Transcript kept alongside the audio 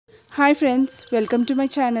Hi friends, welcome to my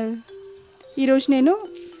channel. ఈరోజు నేను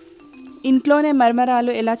ఇంట్లోనే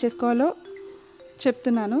మరమరాలు ఎలా చేసుకోవాలో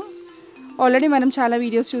చెప్తున్నాను. ఆల్రెడీ మనం చాలా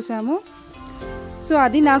వీడియోస్ చూసాము. సో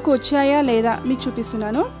అది నాకు వచ్చాయా లేదా మీకు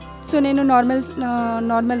చూపిస్తున్నాను. సో నేను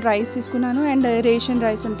నార్మల్ రైస్ తీసుకున్నాను అండ్ రేషన్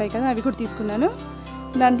రైస్ ఉంటాయి కదా, అవి కూడా తీసుకున్నాను.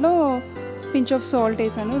 దాంట్లో పించ్ ఆఫ్ సాల్ట్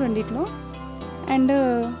వేసాను రెండిట్లో, అండ్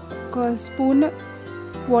ఒక స్పూన్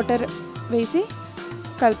వాటర్ వేసి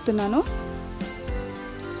కలుపుతున్నాను.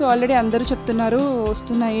 సో ఆల్రెడీ అందరూ చెప్తున్నారు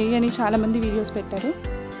వస్తున్నాయి అని, చాలామంది వీడియోస్ పెట్టారు.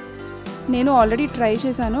 నేను ఆల్రెడీ ట్రై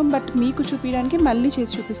చేశాను, బట్ మీకు చూపించడానికి మళ్ళీ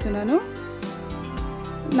చేసి చూపిస్తున్నాను.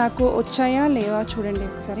 నాకు వచ్చాయా లేవా చూడండి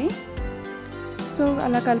ఒకసారి. సో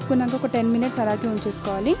అలా కలుపుకున్నాక ఒక 10 minutes అలాగే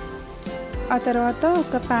ఉంచేసుకోవాలి. ఆ తర్వాత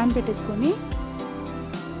ఒక ప్యాన్ పెట్టేసుకొని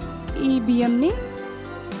ఈ బియ్యంని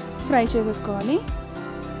ఫ్రై చేసేసుకోవాలి.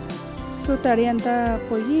 సో తడి అంతా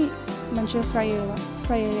పోయి మంచిగా ఫ్రై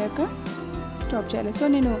అయ్యాక స్టాప్ చేయాలి. సో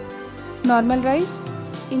నేను నార్మల్ రైస్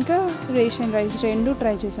ఇంకా రేషన్ రైస్ రెండు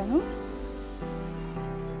ట్రై చేశాను.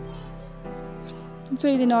 సో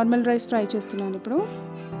ఇది నార్మల్ రైస్ ఫ్రై చేస్తున్నాను ఇప్పుడు.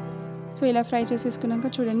 సో ఇలా ఫ్రై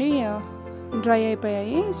చేసేసుకున్నాక చూడండి డ్రై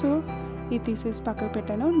అయిపోయాయి. సో ఇది తీసేసి పక్కకు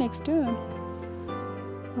పెట్టాను. నెక్స్ట్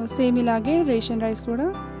సేమ్ ఇలాగే రేషన్ రైస్ కూడా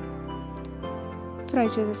ఫ్రై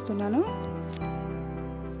చేసేస్తున్నాను.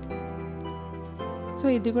 సో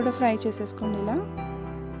ఇది కూడా ఫ్రై చేసేసుకోండి ఇలా.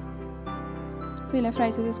 సో ఇలా ఫ్రై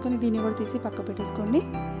చేసేసుకొని దీన్ని కూడా తీసి పక్క పెట్టేసుకోండి.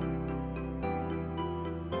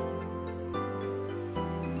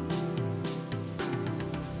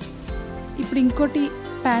 ఇప్పుడు ఇంకోటి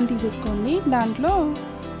ప్యాన్ తీసేసుకోండి, దాంట్లో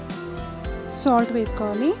సాల్ట్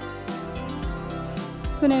వేసుకోవాలి.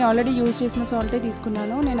 సో నేను ఆల్రెడీ యూజ్ చేసిన సాల్టే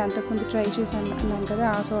తీసుకున్నాను. నేను అంతకుముందు ట్రై చేశాను అన్నాను కదా,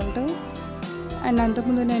 ఆ సాల్ట్. అండ్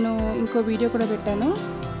అంతకుముందు నేను ఇంకో వీడియో కూడా పెట్టాను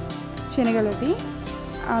శనగలది,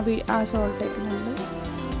 ఆ సాల్ట్.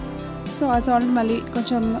 సో ఆ సాల్ట్ మళ్ళీ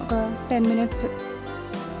కొంచెం ఒక 10 minutes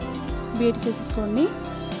వేడి చేసేసుకోండి.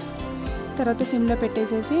 తర్వాత సిమ్లో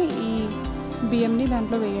పెట్టేసేసి ఈ బియ్యంని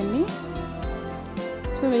దాంట్లో వేయండి.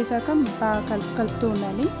 సో వేసాక బాగా కలుపుతూ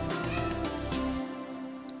ఉండాలి.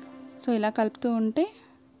 సో ఇలా కలుపుతూ ఉంటే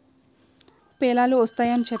పేలాలు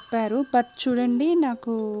వస్తాయని చెప్పారు, బట్ చూడండి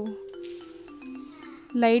నాకు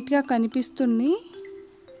లైట్గా కనిపిస్తుంది.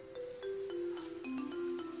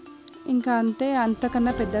 ఇంకా అంతే,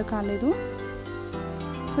 అంతకన్నా పెద్దగా కాలేదు.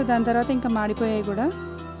 సో దాని తర్వాత ఇంకా మాడిపోయాయి కూడా.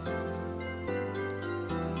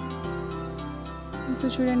 సో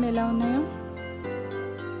చూడండి ఎలా ఉన్నాయో.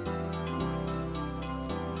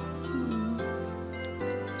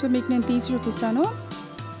 సో మీకు నేను తీసి చూపిస్తాను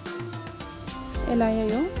ఎలా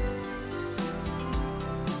అయ్యాయో.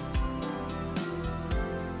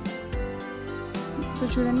 సో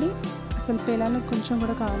చూడండి అసలు పేలాలు కొంచెం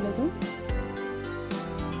కూడా కావలేదు.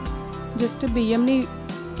 జస్ట్ బియ్యంని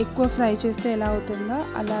ఎక్కువ ఫ్రై చేస్తే ఎలా అవుతుందో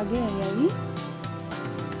అలాగే అయ్యాయి.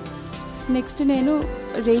 నెక్స్ట్ నేను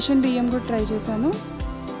రేషన్ బియ్యం కూడా ట్రై చేశాను.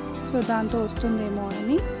 సో దాంతో వస్తుందేమో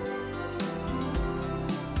అని,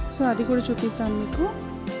 సో అది కూడా చూపిస్తాను మీకు.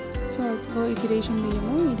 సో ఇది రేషన్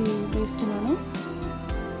బియ్యము, ఇది వేస్తున్నాను.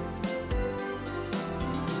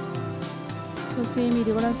 సో సేమ్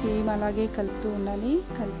ఇది కూడా సేమ్ అలాగే కలుపుతూ ఉండాలి.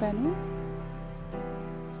 కలిపాను.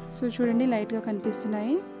 సో చూడండి లైట్గా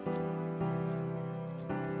కనిపిస్తున్నాయి.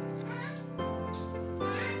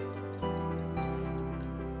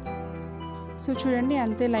 సో చూడండి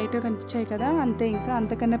అంతే లైట్గా కనిపించాయి కదా, అంతే, ఇంకా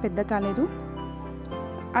అంతకన్నా పెద్ద కాలేదు.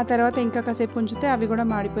 ఆ తర్వాత ఇంకా కాసేపు ఉంచితే అవి కూడా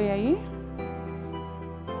మాడిపోయాయి.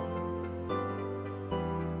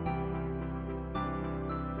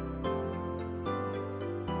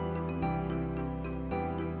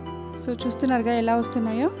 సో చూస్తున్నారుగా ఎలా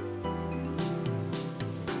వస్తున్నాయో.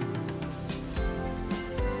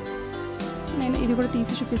 నేను ఇది కూడా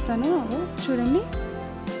తీసి చూపిస్తాను. చూడండి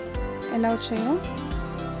ఎలా వచ్చాయో.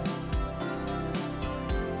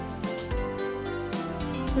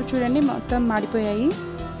 సో చూడండి మొత్తం మాడిపోయాయి.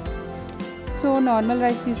 సో నార్మల్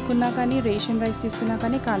రైస్ తీసుకున్నా కానీ రేషన్ రైస్ తీసుకున్నా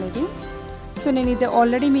కానీ కాలేదు. సో నేను ఇది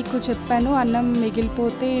ఆల్రెడీ మీకు చెప్పాను, అన్నం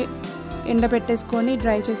మిగిలిపోతే ఎండబెట్టేసుకొని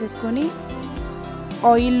డ్రై చేసేసుకొని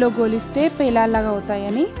ఆయిల్లో గోలిస్తే పేలాల్లాగా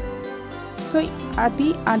అవుతాయని. సో అది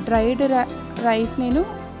ఆ డ్రైడ్ రైస్ నేను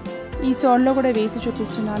ఈ సాల్ట్లో కూడా వేసి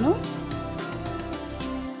చూపిస్తున్నాను.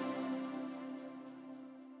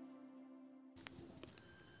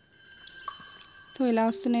 సో ఎలా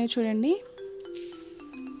వస్తున్నాయో చూడండి.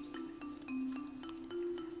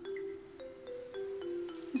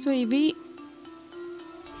 సో ఇవి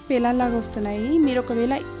పేలాల్లాగా వస్తున్నాయి. మీరు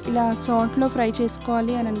ఒకవేళ ఇలా సాల్ట్లో ఫ్రై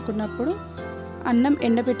చేసుకోవాలి అని అనుకున్నప్పుడు అన్నం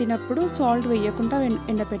ఎండబెట్టినప్పుడు సాల్ట్ వేయకుండా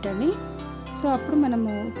ఎండబెట్టండి. సో అప్పుడు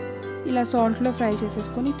మనము ఇలా సాల్ట్లో ఫ్రై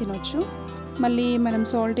చేసేసుకొని తినొచ్చు. మళ్ళీ మనం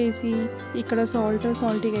సాల్ట్ వేసి ఇక్కడ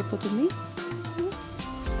సాల్టీగా అయిపోతుంది.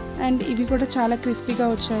 అండ్ ఇవి కూడా చాలా క్రిస్పీగా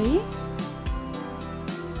వచ్చాయి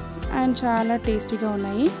అండ్ చాలా టేస్టీగా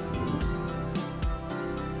ఉన్నాయి.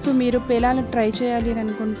 సో మీరు పెలాలు ట్రై చేయాలి అని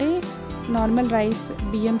అనుకుంటే నార్మల్ రైస్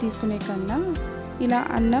బియ్యం తీసుకునే కన్నా ఇలా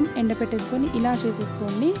అన్నం ఎండపెట్టేసుకొని ఇలా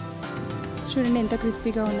చేసేసుకోండి. చూడండి ఎంత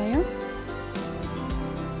క్రిస్పీగా ఉన్నాయో.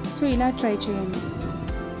 సో ఇలా ట్రై చేయండి.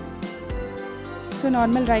 సో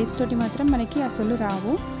నార్మల్ రైస్ తోటి మాత్రం మనకి అసలు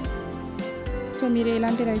రావు. సో మీరు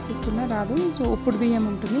ఎలాంటి రైస్ తీసుకున్నా రాదు. సో ఉప్పుడు బియ్యం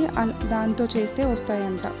ఉంటుంది, దాంతో చేస్తే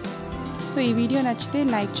వస్తాయంట. సో ఈ వీడియో నచ్చితే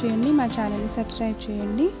లైక్ చేయండి, మా ఛానల్ని సబ్స్క్రైబ్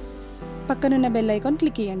చేయండి, పక్కనున్న బెల్ ఐకాన్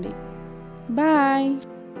క్లిక్ చేయండి. బాయ్.